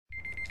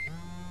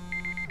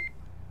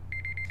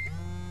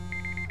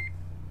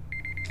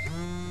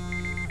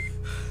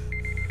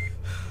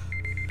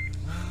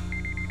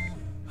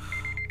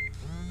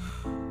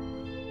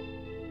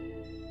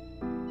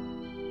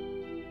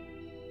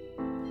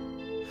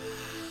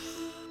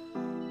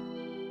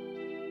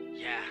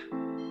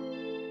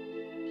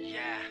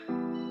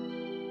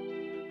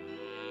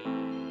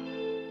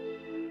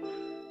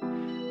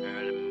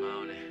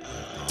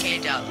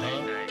K-Dub,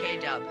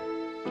 K-Dub,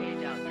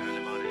 K-Dub. Early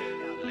morning,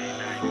 late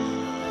nights.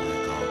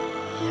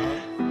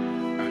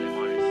 Early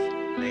mornings,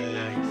 late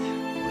nights.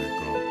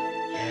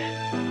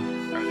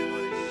 Early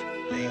mornings,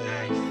 late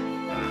nights.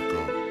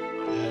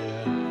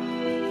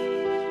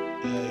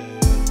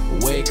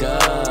 Wake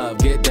up,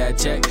 get that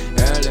check,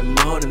 early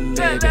morning,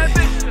 baby.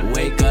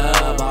 Wake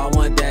up, I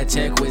want that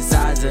check with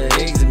sides of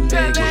eggs and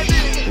bacon.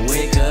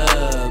 Wake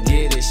up,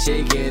 get it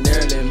shaking,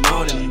 early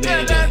morning,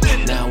 baby.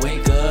 Now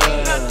wake up,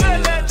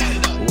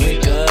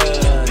 wake up,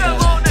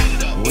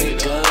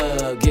 wake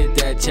up, get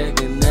that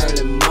check in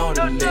early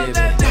morning, baby.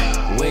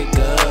 Wake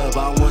up,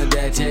 I want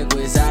that check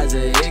with sides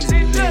of eggs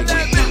and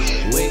bacon.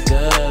 Wake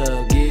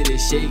up, get it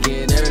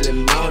shaking, early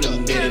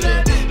morning, baby.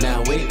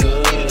 Now wake up.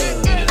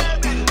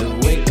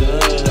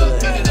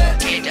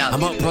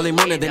 I'm up early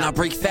morning, then I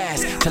break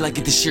fast till I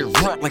get this shit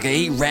rock like an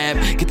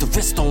A-Rab. Get the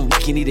wrist on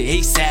rock, you need an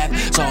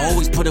ASAP. So I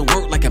always put in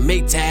work like a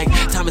Maytag.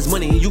 Time is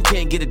money and you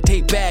can't get a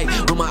day back.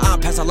 With my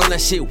iPads, I learned that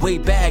shit way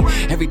back.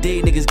 Every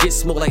day niggas get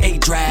smoked like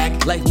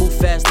A-Drag. Life move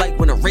fast like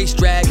when a race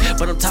drag.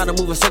 But I'm tired of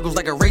moving circles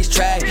like a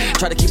racetrack.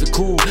 Try to keep it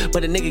cool,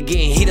 but a nigga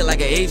getting heated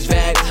like an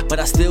HVAC. But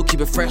I still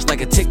keep it fresh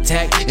like a Tic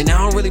Tac. And I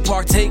don't really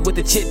partake with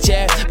the chit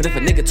chat. But if a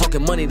nigga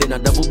talking money, then I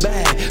double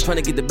back. Trying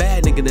to get the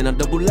bad nigga, then I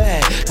double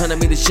lag. Trying to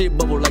make the shit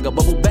bubble like a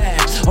bubble bag.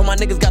 All my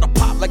niggas gotta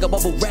pop like a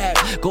bubble wrap.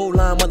 Gold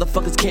line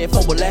motherfuckers can't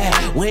fumble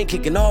that. We ain't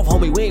kicking off,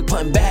 homie, we ain't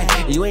putting back.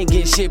 And you ain't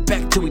getting shit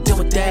back till we done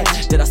with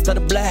that. Did I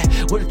stutter black?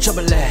 Where the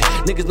trouble at?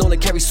 Niggas know they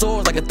carry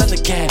swords like a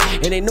thundercat.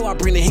 And they know I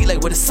bring the heat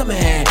like where the summer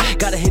hat.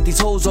 Gotta hit these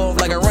hoes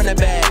off like a running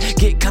back.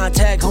 Get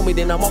contact, homie,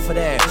 then I'm off of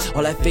that.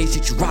 All that face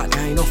shit you rock,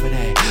 I ain't off of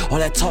that. All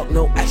that talk,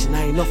 no action,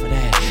 I ain't off of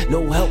that.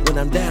 No help when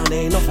I'm down,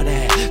 they ain't off of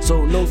that.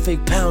 So no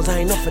fake pounds, I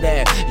ain't off of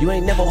that. You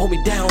ain't never hold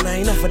me down, I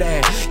ain't off of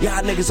that.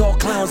 Y'all niggas all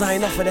clowns, I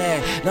ain't off of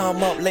that. Now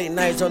I'm up late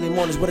nights, early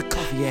mornings with a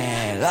coffee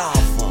at. Oh,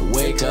 fuck.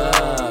 Wake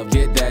up,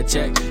 get that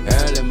check,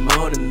 early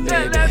morning,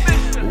 baby.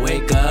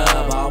 Wake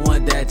up, I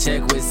want that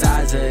check with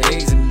sides of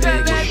eggs and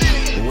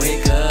bacon.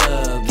 Wake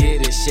up,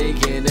 get it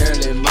shaking,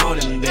 early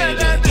morning,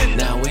 baby.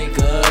 Now wake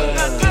up,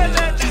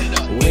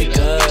 wake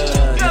up,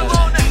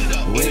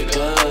 wake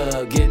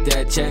up, get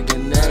that check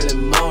in early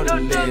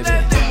morning, baby.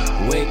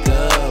 Wake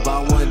up,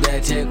 I want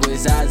that check with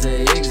sides of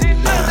eggs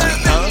and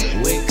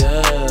bacon. Wake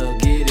up,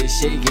 get it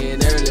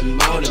shaking, early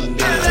morning,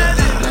 baby.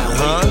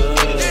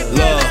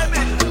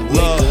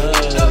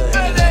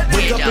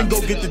 And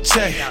go get the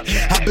check.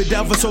 I've been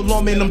down for so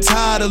long, man, I'm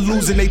tired of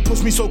losing. They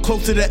push me so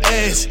close to the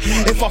edge.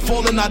 If I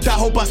fall and I die,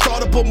 hope I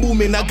start up a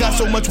movement. I got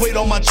so much weight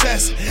on my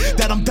chest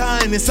that I'm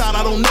dying inside.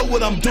 I don't know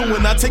what I'm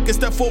doing. I take a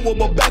step forward,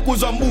 but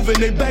backwards I'm moving.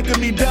 They backing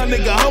me down,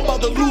 nigga. I'm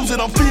about to lose it.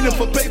 I'm feeding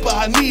for paper,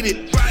 I need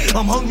it.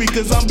 I'm hungry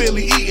cause I'm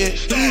barely eating.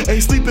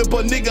 Ain't sleeping,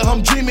 but nigga,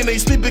 I'm dreaming.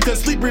 Ain't sleeping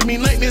cause sleep bring me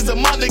nightmares of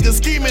my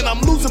niggas scheming. I'm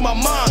losing my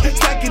mind,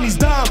 stacking these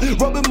dimes,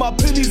 rubbing my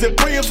pennies and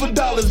praying for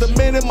dollars. The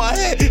man in my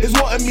head is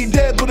wanting me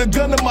dead. Put a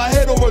gun in my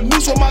head or a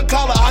noose on my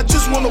collar, I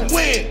just wanna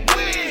win.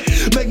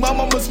 Make my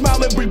mama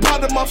smile and bring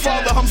pride to my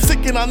father. I'm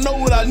sick and I know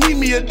what I need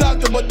me a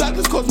doctor, but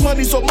doctors cost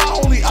money, so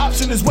my only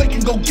option is wake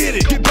and go get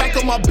it. Get back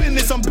on my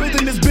business, I'm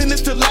building this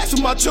business to last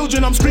with my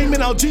children. I'm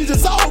screaming out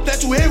Jesus, I hope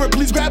that you hear it.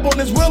 Please grab on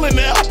this wheeling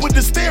and help with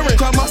the steering.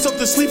 Cry myself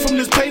to sleep from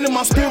this pain in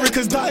my spirit,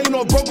 cause dying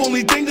or broke,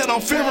 only thing that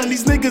I'm fearing.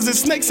 These niggas is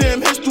snakes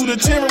and hiss through the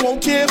cheering.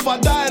 Won't care if I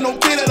die, don't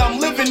care that I'm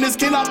living. This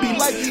cannot be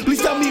life,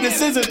 please tell me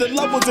this isn't. The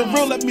love wasn't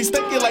real, left me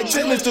stinking like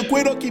chitlins. To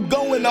quit or keep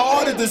going, the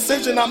hardest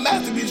decision. I'm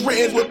after these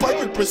written with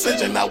perfect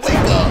precision. Now wake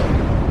up.